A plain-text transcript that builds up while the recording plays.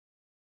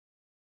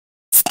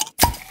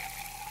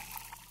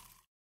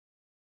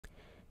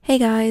Hey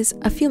guys,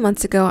 a few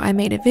months ago I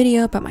made a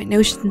video about my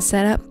Notion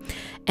setup,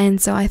 and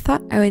so I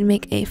thought I would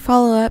make a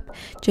follow-up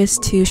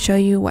just to show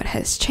you what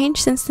has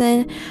changed since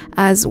then,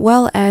 as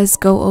well as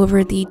go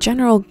over the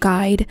general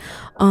guide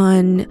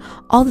on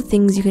all the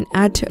things you can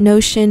add to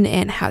Notion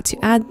and how to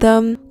add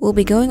them. We'll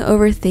be going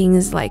over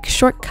things like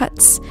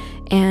shortcuts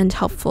and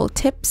helpful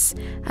tips,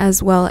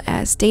 as well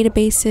as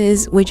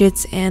databases,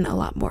 widgets, and a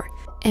lot more.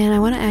 And I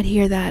want to add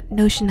here that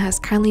Notion has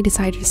kindly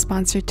decided to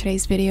sponsor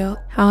today's video.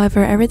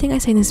 However, everything I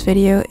say in this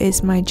video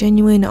is my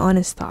genuine,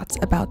 honest thoughts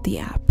about the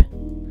app.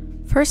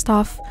 First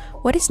off,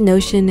 what is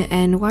Notion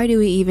and why do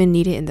we even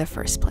need it in the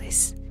first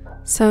place?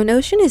 So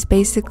Notion is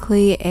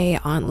basically an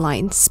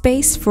online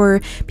space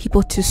for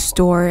people to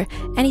store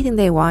anything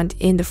they want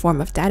in the form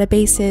of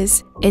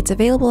databases. It's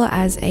available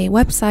as a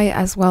website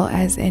as well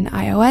as an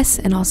iOS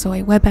and also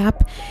a web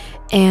app.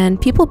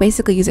 And people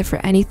basically use it for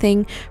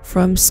anything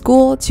from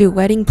school to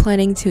wedding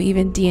planning to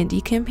even D&D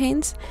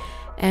campaigns.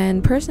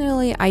 And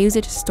personally, I use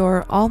it to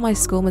store all my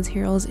school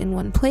materials in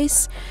one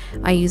place.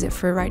 I use it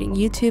for writing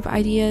YouTube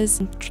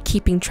ideas,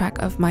 keeping track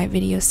of my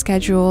video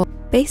schedule.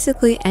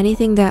 Basically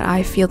anything that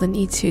I feel the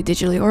need to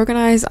digitally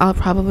organize, I'll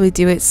probably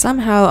do it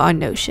somehow on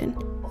Notion.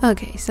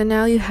 Okay, so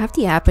now you have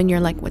the app and you're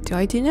like, what do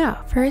I do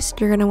now?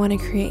 First, you're going to want to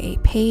create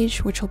a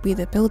page, which will be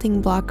the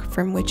building block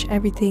from which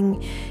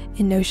everything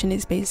in Notion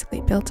is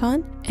basically built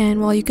on. And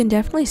while you can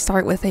definitely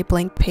start with a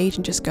blank page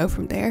and just go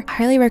from there, I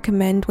highly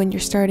recommend when you're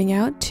starting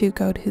out to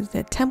go to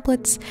the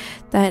templates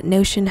that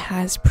Notion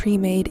has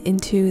pre-made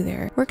into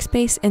their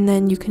workspace, and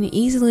then you can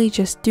easily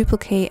just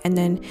duplicate and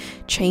then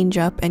change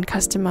up and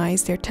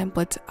customize their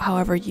templates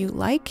however you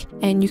like.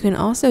 And you can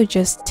also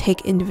just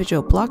take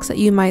individual blocks that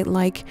you might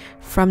like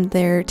from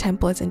their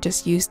templates and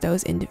just use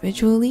those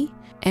individually.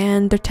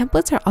 And their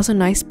templates are also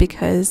nice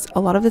because a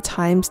lot of the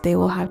times they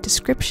will have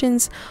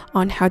descriptions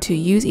on how to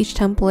use each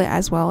template,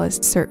 as well as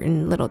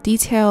certain little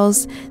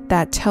details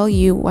that tell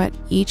you what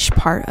each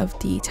part of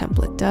the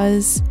template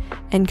does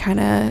and kind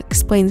of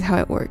explains how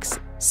it works.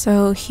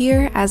 So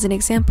here, as an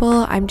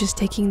example, I'm just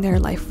taking their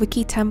Life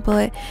Wiki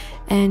template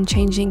and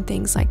changing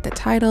things like the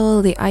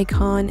title, the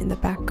icon in the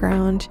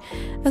background,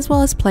 as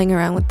well as playing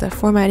around with the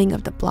formatting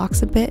of the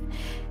blocks a bit.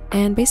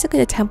 And basically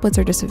the templates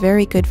are just a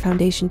very good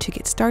foundation to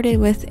get started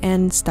with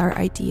and start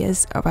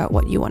ideas about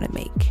what you want to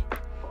make.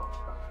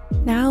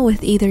 Now,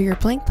 with either your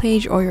blank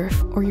page or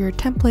your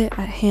template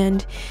at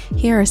hand,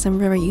 here are some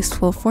very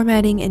useful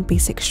formatting and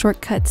basic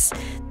shortcuts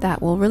that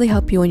will really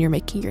help you when you're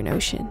making your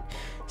Notion.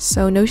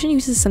 So Notion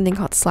uses something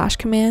called slash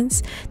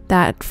commands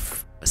that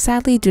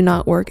sadly do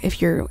not work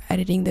if you're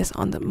editing this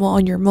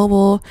on your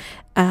mobile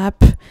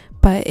app,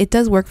 but it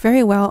does work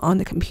very well on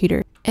the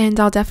computer.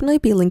 And I'll definitely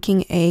be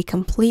linking a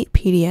complete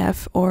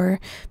PDF or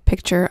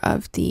picture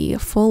of the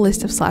full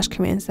list of slash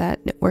commands that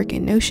work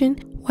in Notion.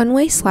 One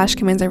way slash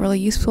commands are really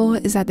useful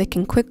is that they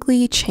can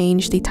quickly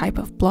change the type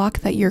of block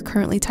that you're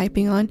currently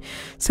typing on.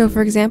 So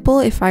for example,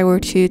 if I were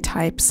to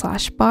type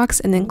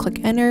 /box and then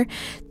click enter,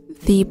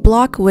 the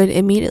block would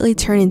immediately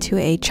turn into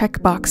a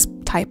checkbox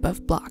type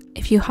of block.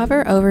 If you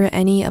hover over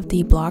any of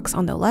the blocks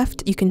on the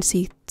left, you can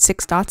see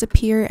 6 dots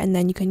appear, and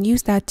then you can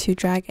use that to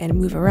drag and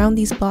move around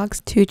these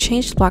blocks. To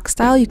change the block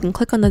style, you can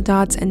click on the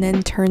dots and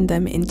then turn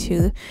them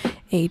into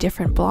a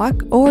different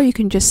block, or you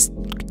can just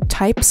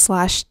type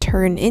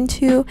 /turn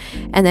into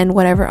and then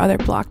whatever other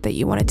block that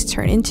you want it to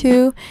turn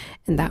into,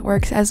 and that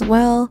works as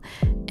well.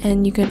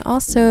 And you can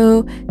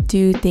also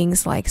do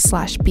things like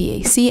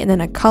 /bac and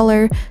then a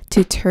color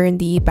to turn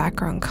the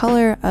background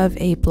color of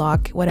a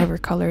block, whatever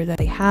color that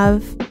they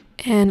have.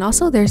 And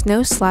also there's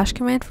no slash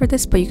command for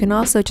this, but you can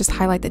also just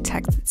highlight the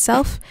text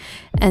itself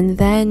and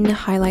then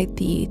highlight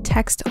the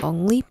text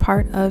only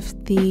part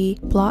of the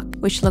block,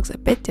 which looks a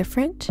bit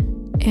different.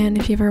 And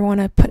if you ever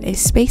want to put a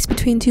space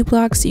between two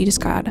blocks, you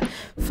just gotta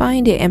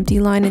find an empty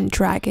line and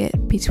drag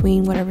it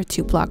between whatever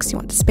two blocks you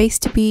want the space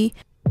to be.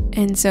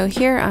 And so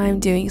here I'm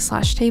doing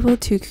 /table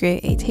to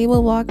create a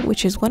table block,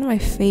 which is one of my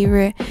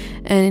favorite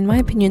and in my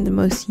opinion the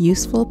most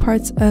useful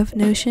parts of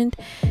Notion.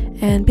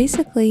 And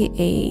basically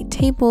a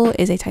table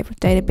is a type of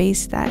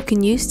database that you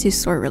can use to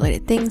sort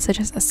related things such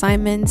as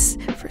assignments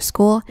for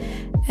school.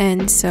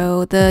 And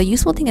so the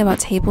useful thing about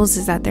tables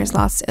is that there's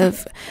lots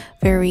of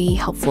very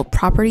helpful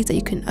properties that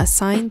you can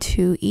assign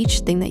to each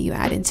thing that you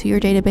add into your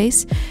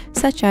database,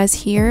 such as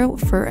here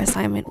for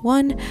assignment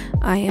 1,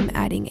 I am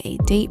adding a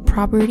date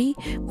property,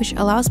 which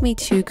allows me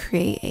to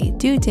create a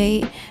due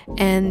date,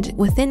 and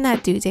within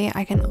that due date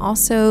I can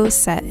also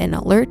set an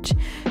alert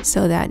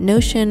so that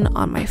Notion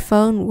on my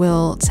phone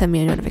will send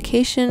me a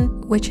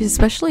notification, which is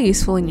especially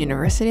useful in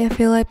university I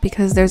feel like,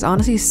 because there's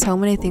honestly so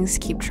many things to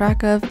keep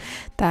track of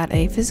that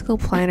a physical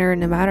planner,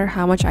 no matter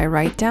how much I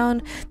write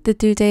down the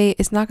due date,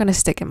 is not going to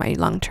stick in my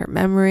long-term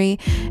memory,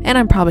 and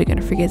I'm probably going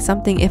to forget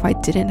something if I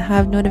didn't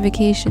have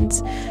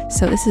notifications.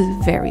 So this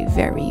is very,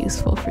 very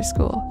useful for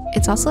school.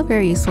 It's also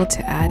very useful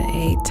to add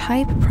a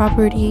type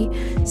property,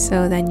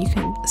 so then you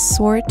can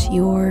sort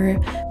your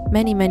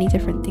many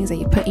different things that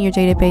you put in your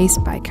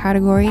database by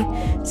category.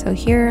 So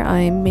here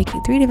I'm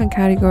making 3 different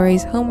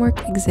categories: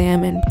 homework,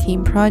 exam, and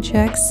team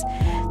projects.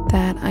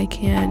 that I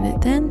can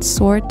then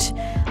sort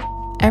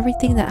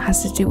everything that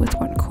has to do with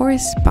one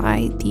course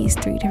by these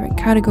 3 different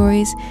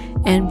categories,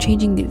 and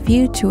changing the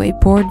view to a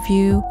board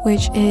view,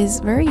 which is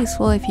very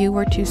useful if you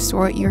were to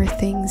sort your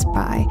things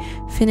by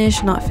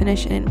finish, not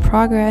finish, and in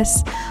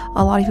progress.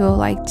 A lot of people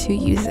like to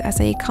use it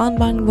as a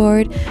Kanban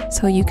board,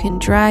 so you can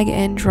drag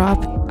and drop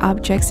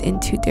objects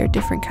into their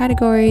different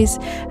categories.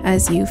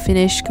 As you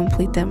finish,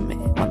 complete them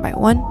one by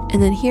one.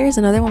 And then here's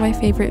another one of my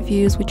favorite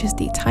views, which is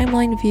the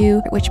timeline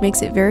view, which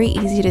makes it very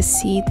easy to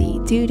see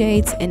the due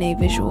dates in a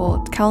visual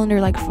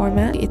calendar-like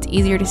format. It's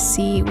easier to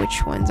see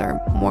which ones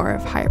are more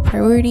of higher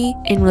priority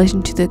in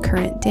relation to the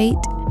current date.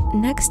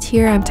 Next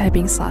here, I'm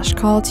typing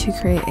 /call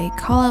to create a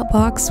call out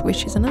box,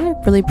 which is another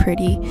really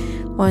pretty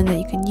one that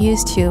you can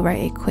use to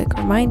write a quick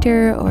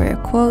reminder or a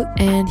quote.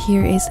 And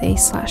here is a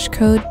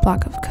 /code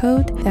block of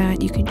code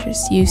that you can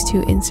just use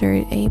to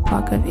insert a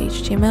block of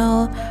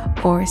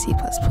HTML or C++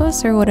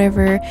 or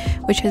whatever,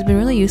 which has been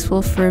really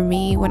useful for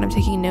me when I'm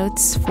taking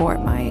notes for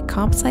my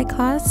comp sci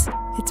class.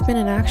 It's been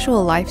an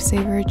actual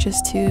lifesaver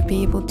just to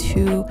be able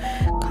to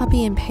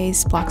copy and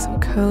paste blocks of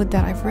code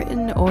that I've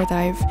written or that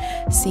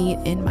I've seen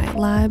in my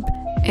lab.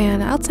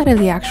 And outside of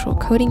the actual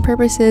coding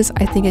purposes,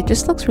 I think it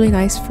just looks really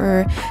nice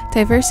for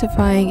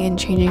diversifying and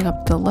changing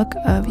up the look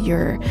of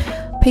your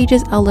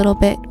pages a little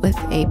bit with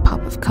a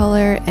pop of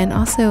color and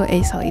also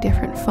a slightly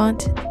different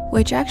font,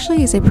 which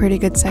actually is a pretty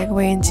good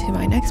segue into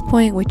my next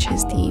point, which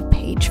is the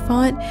page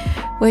font,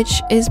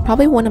 which is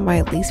probably one of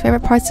my least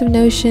favorite parts of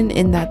Notion,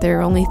 in that there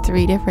are only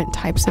 3 different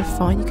types of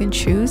font you can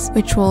choose,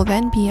 which will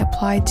then be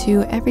applied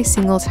to every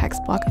single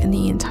text block in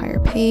the entire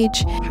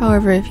page.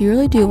 However, if you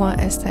really do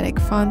want aesthetic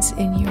fonts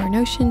in your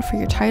Notion, for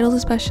your titles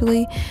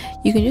especially,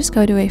 you can just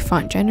go to a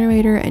font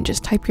generator and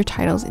just type your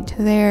titles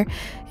into there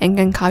and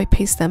then copy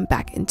paste them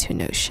back into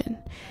Notion.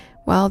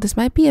 While this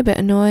might be a bit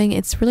annoying,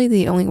 it's really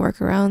the only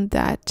workaround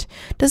that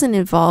doesn't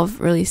involve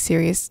really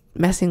serious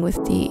messing with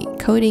the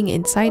coding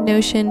inside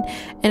Notion,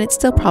 and it's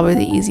still probably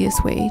the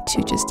easiest way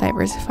to just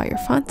diversify your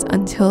fonts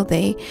until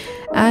they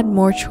add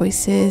more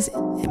choices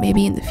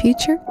maybe in the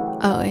future.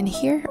 Oh, and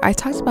here, I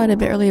talked about it a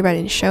bit earlier, but I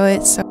didn't show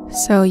it.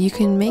 So you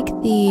can make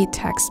the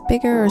text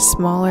bigger or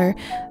smaller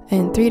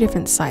in 3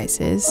 different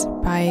sizes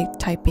by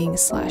typing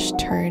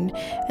 /turn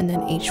and then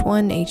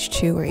H1,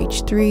 H2, or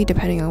H3,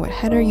 depending on what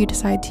header you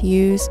decide to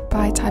use,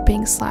 by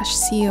typing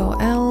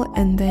 /col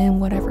and then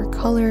whatever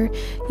color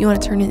you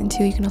want to turn it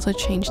into. You can also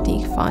change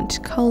the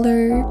font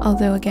color,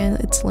 although again,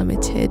 it's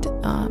limited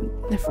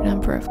the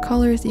number of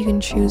colors that you can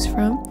choose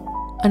from.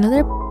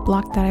 Another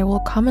block that I will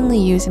commonly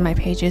use in my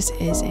pages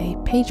is a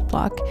page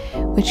block,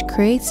 which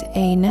creates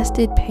a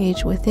nested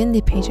page within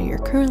the page that you're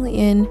currently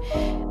in,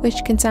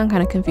 which can sound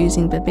kind of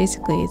confusing, but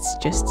basically it's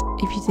just,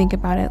 if you think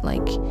about it,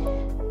 like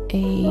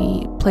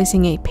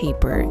placing a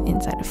paper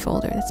inside a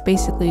folder. That's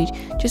basically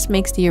just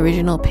makes the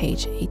original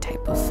page a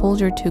type of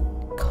folder to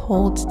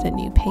hold the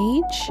new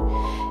page.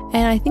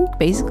 And I think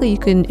basically you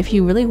can, if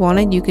you really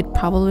wanted, you could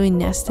probably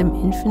nest them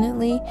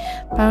infinitely,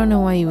 but I don't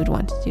know why you would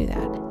want to do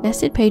that.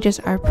 Nested pages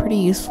are pretty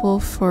useful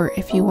for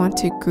if you want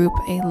to group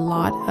a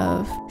lot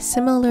of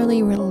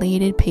similarly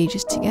related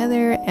pages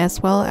together,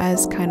 as well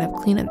as kind of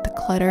clean up the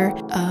clutter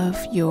of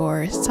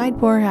your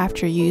sidebar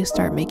after you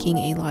start making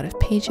a lot of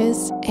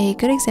pages. A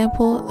good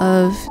example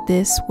of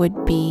this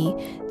would be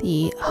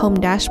the home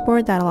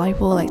dashboard that a lot of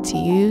people like to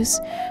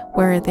use,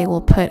 where they will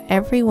put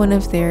every one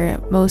of their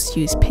most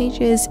used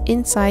pages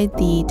inside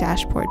the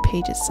dashboard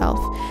page itself.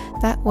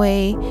 That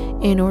way,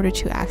 in order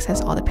to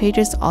access all the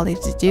pages, all they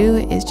have to do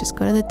is just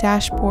go to the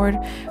dashboard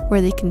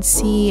where they can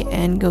see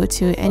and go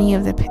to any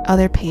of the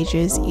other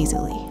pages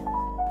easily.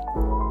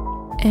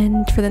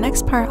 And for the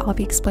next part, I'll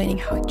be explaining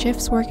how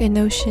GIFs work in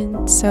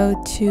Notion.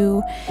 So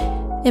to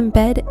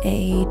embed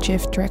a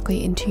GIF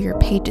directly into your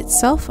page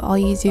itself, all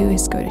you do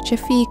is go to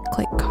Jiffy,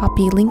 click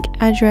copy link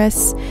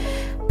address,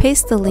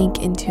 paste the link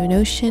into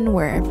Notion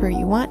wherever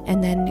you want,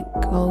 and then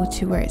go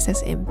to where it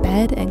says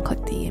embed and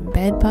click the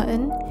embed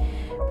button,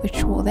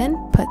 which will then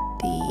put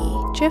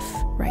the GIF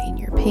right in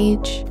your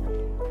page.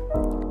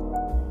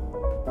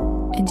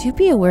 And do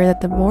be aware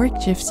that the more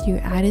GIFs you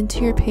add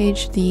into your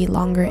page, the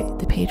longer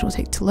the page will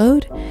take to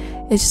load.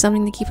 It's just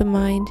something to keep in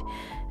mind.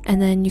 And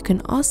then you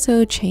can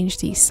also change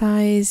the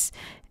size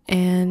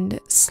and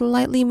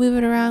slightly move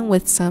it around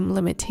with some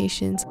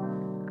limitations.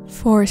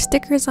 For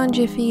stickers on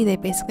Jiffy, they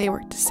basically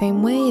work the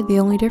same way. The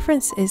only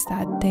difference is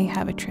that they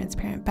have a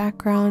transparent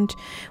background,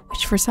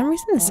 which for some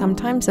reason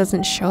sometimes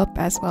doesn't show up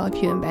as well if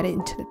you embed it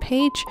into the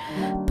page,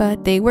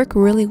 but they work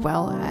really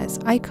well as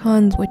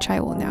icons, which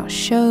I will now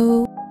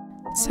show.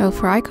 So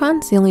for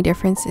icons, the only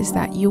difference is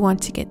that you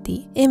want to get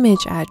the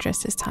image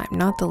address this time,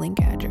 not the link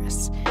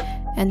address.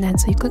 And then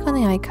so you click on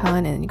the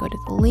icon and then you go to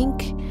the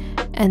link,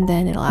 and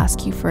then it'll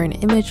ask you for an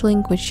image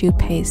link, which you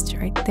paste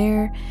right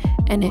there,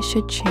 and it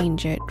should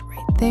change it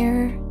right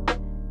there.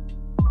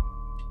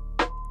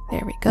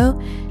 There we go.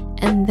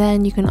 And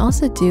then you can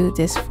also do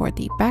this for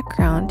the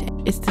background.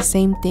 It's the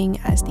same thing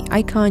as the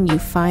icon. You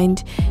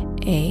find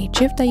a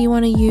GIF that you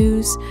want to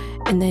use,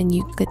 and then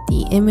you get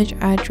the image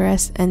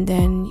address and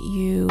then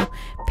you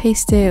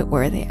paste it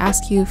where they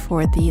ask you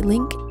for the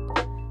link.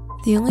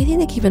 The only thing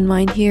to keep in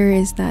mind here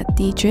is that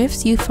the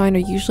GIFs you find are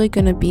usually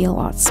going to be a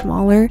lot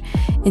smaller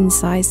in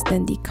size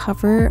than the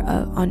cover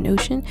on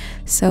Notion,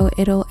 so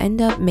it'll end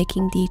up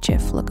making the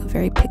GIF look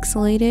very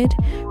pixelated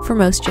for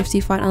most GIFs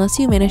you find, unless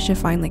you manage to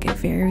find like a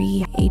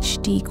very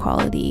HD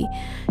quality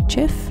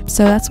GIF.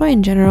 So that's why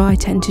in general I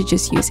tend to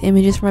just use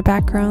images for my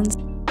backgrounds.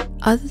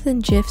 Other than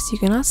GIFs, you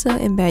can also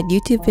embed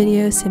YouTube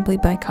videos simply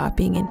by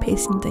copying and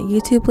pasting the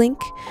YouTube link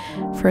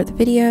for the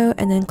video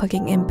and then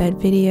clicking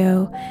embed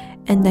video,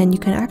 and then you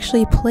can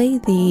actually play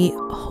the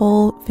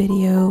whole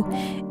video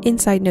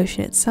inside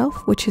Notion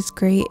itself, which is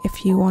great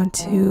if you want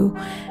to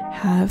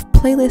have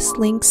playlist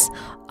links.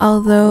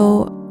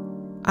 Although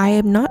I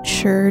am not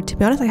sure, to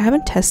be honest, I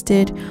haven't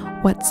tested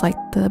what's like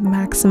the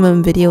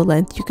maximum video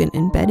length you can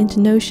embed into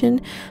Notion,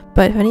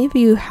 but if any of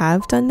you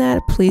have done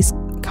that, please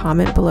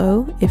comment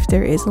below if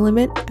there is a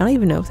limit. I don't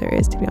even know if there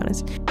is, to be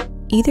honest.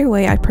 Either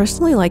way, I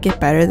personally like it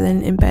better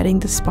than embedding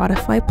the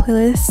Spotify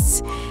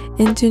playlists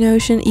into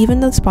Notion. Even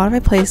though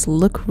Spotify playlists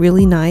look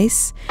really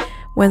nice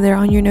when they're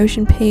on your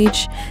Notion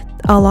page,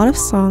 a lot of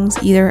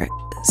songs either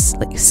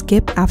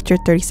skip after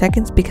 30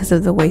 seconds because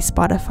of the way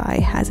Spotify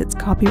has its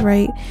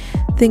copyright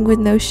thing with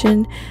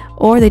Notion,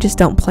 or they just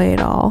don't play at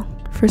all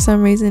for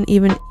some reason,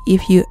 even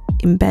if you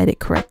embed it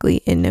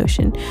correctly in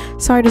Notion.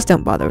 So I just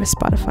don't bother with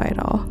Spotify at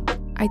all.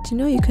 I do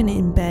know you can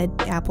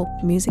embed Apple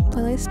Music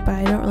playlists, but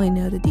I don't really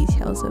know the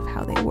details of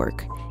how they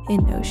work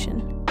in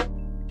Notion.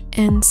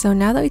 And so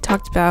now that we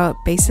talked about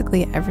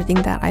basically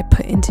everything that I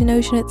put into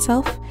Notion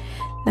itself,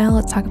 now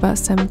let's talk about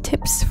some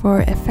tips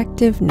for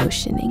effective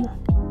Notioning.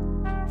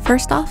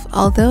 First off,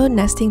 although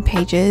nesting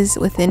pages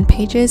within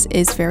pages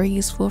is very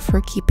useful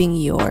for keeping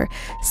your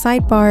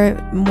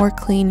sidebar more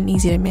clean and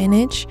easy to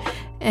manage,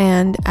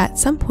 and at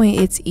some point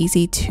it's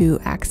easy to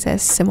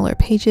access similar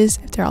pages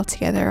if they're all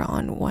together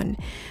on one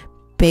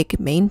big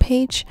main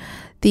page,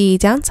 the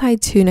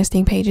downside to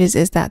nesting pages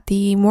is that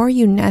the more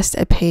you nest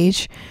a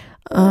page,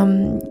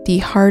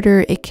 the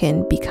harder it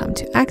can become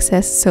to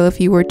access. So if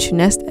you were to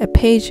nest a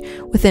page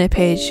within a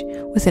page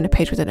within a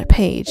page within a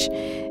page,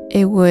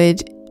 it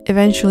would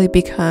eventually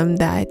become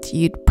that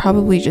you'd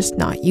probably just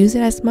not use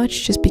it as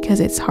much just because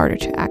it's harder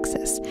to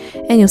access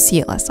and you'll see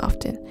it less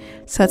often.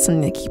 So that's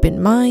something to keep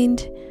in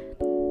mind.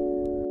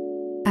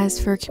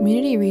 As for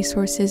community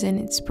resources and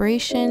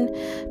inspiration,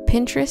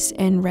 Pinterest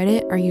and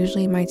Reddit are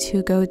usually my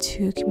two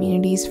go-to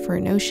communities for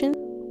Notion.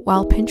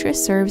 While Pinterest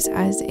serves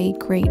as a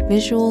great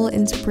visual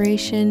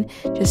inspiration,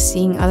 just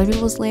seeing other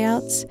people's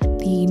layouts,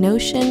 the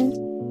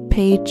Notion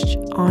page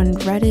on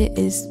Reddit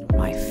is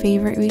my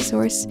favorite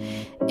resource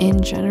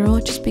in general,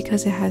 just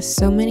because it has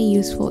so many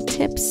useful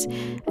tips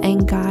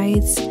and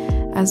guides,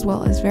 as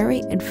well as very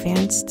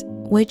advanced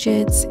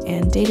widgets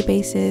and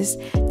databases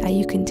that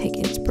you can take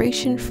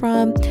inspiration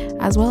from,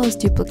 as well as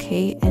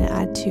duplicate and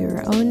add to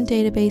your own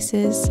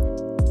databases.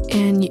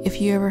 And if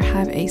you ever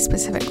have a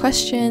specific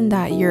question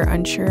that you're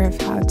unsure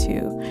of how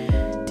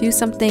to do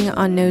something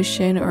on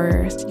Notion,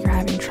 or you're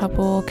having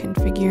trouble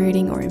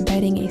configuring or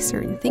embedding a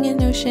certain thing in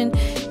Notion,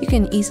 you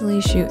can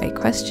easily shoot a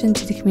question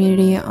to the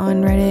community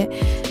on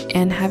Reddit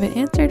and have it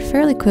answered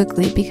fairly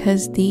quickly,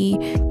 because the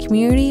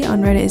community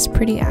on Reddit is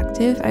pretty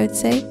active, I would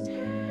say.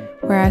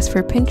 Whereas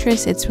for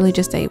Pinterest, it's really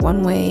just a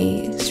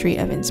one-way street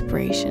of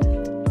inspiration.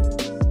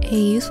 A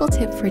useful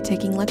tip for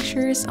taking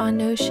lectures on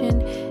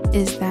Notion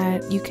is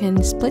that you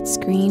can split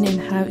screen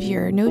and have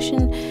your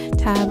Notion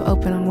tab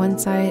open on one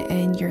side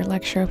and your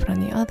lecture open on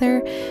the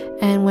other.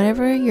 And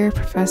whenever your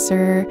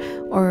professor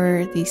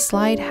or the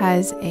slide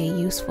has a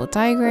useful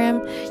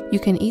diagram, you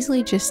can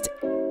easily just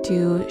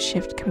do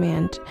Shift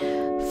Command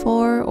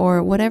 4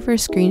 or whatever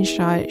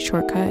screenshot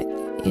shortcut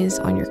is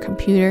on your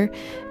computer,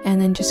 and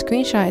then just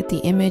screenshot the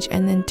image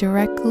and then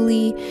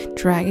directly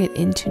drag it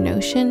into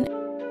Notion.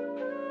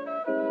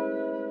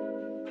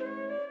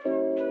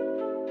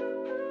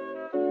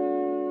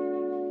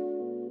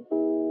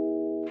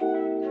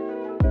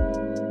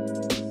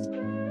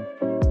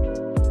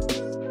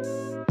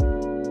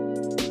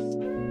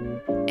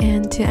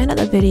 And to end out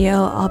the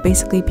video, I'll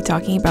basically be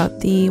talking about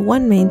the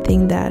one main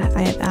thing that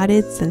I have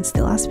added since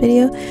the last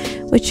video,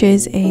 which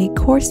is a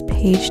course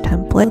page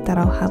template that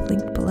I'll have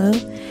linked below.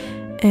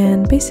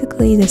 And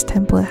basically this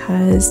template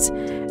has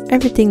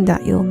everything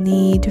that you'll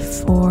need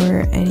for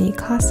any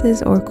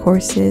classes or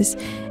courses.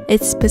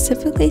 It's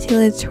specifically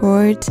tailored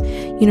towards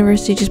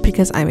university just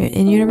because I'm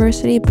in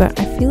university, but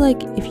I feel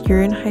like if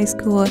you're in high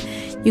school,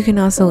 you can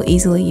also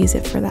easily use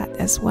it for that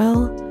as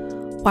well.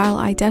 While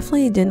I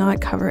definitely did not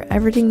cover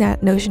everything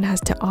that Notion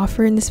has to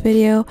offer in this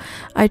video,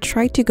 I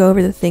tried to go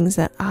over the things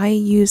that I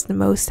use the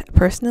most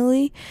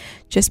personally,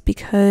 just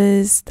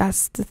because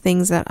that's the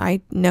things that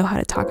I know how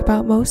to talk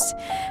about most.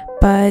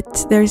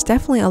 But there's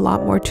definitely a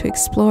lot more to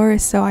explore,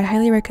 so I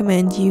highly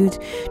recommend you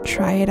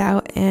try it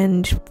out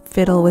and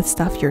fiddle with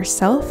stuff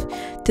yourself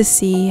to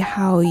see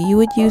how you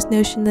would use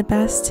Notion the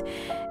best.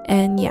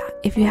 And yeah,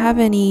 if you have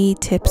any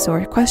tips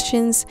or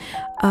questions,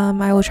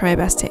 I will try my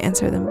best to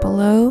answer them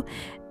below.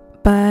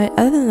 But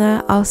other than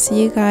that, I'll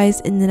see you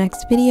guys in the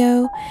next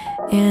video,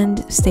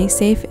 and stay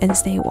safe and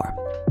stay warm.